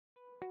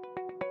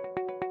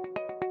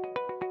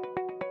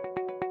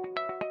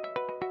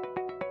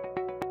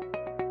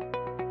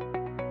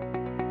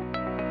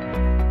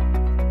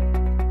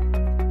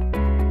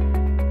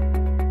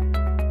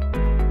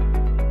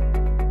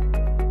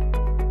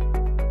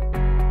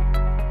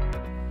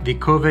The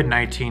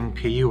COVID-19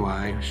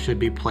 PUI should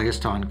be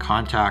placed on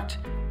contact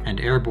and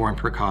airborne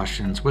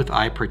precautions with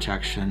eye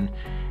protection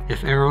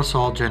if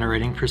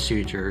aerosol-generating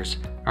procedures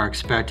are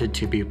expected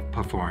to be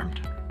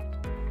performed.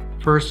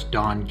 First,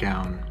 don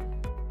gown.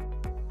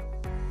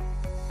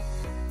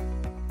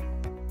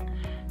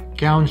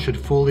 Gown should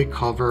fully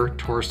cover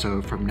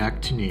torso from neck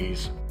to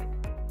knees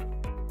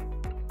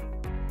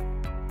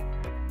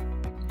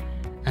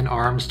and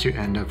arms to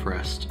end of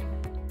wrist.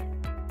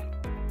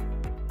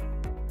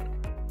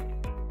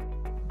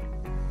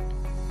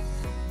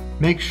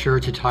 Make sure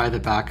to tie the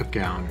back of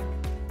gown.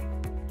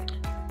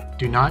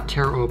 Do not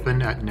tear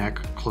open at neck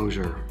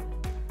closure.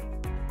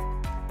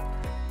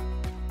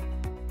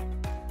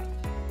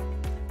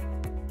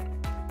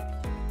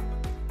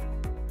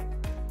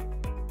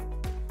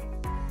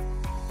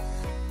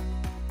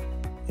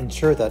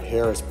 Ensure that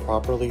hair is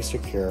properly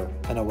secure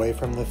and away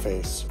from the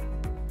face.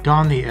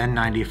 Don the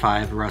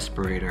N95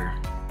 respirator.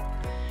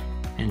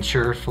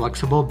 Ensure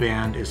flexible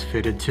band is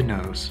fitted to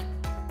nose.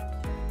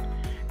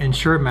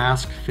 Ensure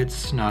mask fits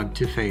snug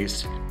to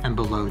face and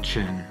below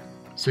chin.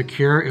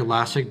 Secure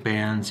elastic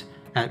bands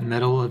at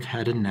middle of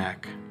head and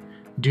neck.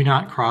 Do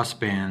not cross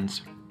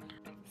bands.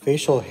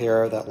 Facial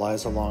hair that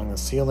lies along the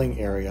ceiling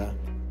area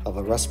of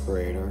a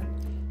respirator,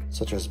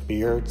 such as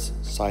beards,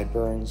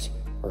 sideburns,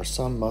 or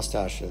some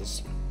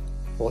mustaches,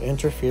 will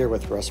interfere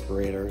with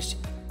respirators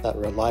that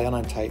rely on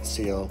a tight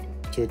seal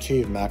to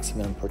achieve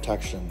maximum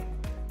protection.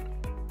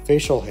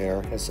 Facial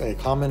hair is a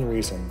common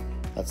reason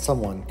that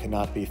someone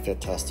cannot be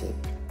fit tested.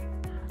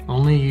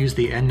 Only use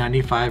the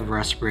N95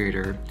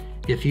 respirator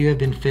if you have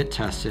been fit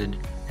tested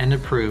and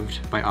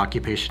approved by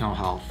Occupational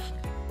Health.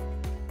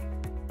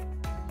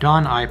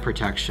 Don eye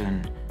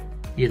protection,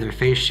 either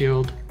face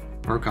shield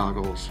or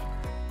goggles.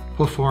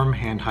 Perform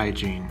hand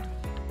hygiene.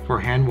 For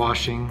hand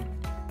washing,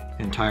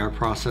 the entire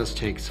process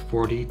takes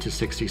 40 to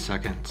 60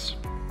 seconds.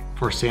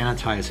 For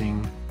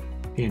sanitizing,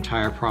 the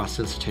entire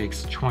process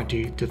takes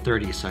 20 to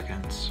 30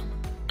 seconds.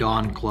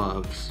 Don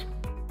gloves.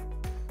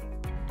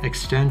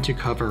 Extend to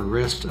cover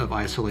wrist of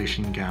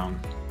isolation gown.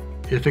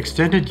 If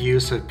extended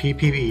use of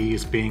PPE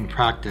is being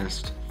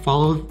practiced,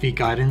 follow the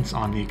guidance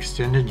on the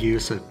extended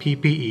use of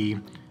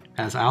PPE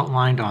as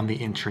outlined on the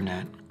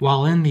intranet.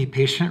 While in the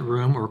patient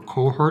room or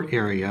cohort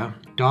area,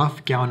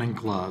 doff gown and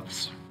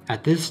gloves.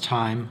 At this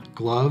time,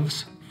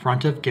 gloves,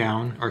 front of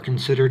gown, are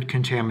considered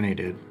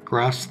contaminated.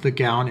 Grasp the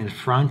gown in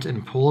front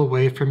and pull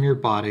away from your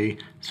body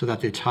so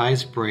that the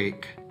ties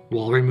break.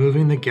 While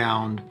removing the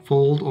gown,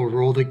 fold or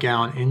roll the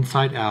gown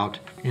inside out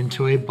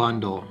into a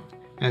bundle.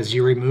 As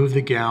you remove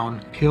the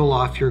gown, peel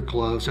off your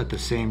gloves at the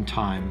same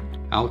time.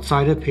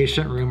 Outside a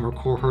patient room or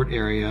cohort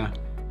area,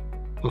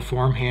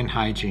 perform hand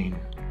hygiene.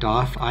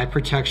 Doff eye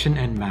protection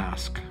and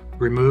mask.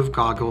 Remove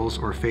goggles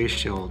or face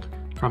shield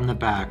from the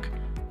back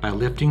by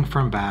lifting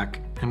from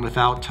back and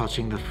without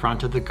touching the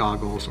front of the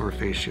goggles or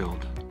face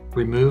shield.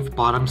 Remove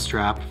bottom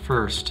strap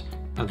first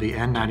of the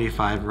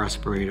N95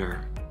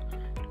 respirator,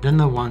 then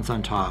the ones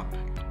on top,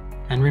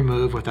 and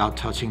remove without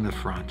touching the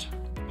front.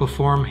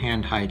 Perform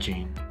hand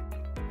hygiene.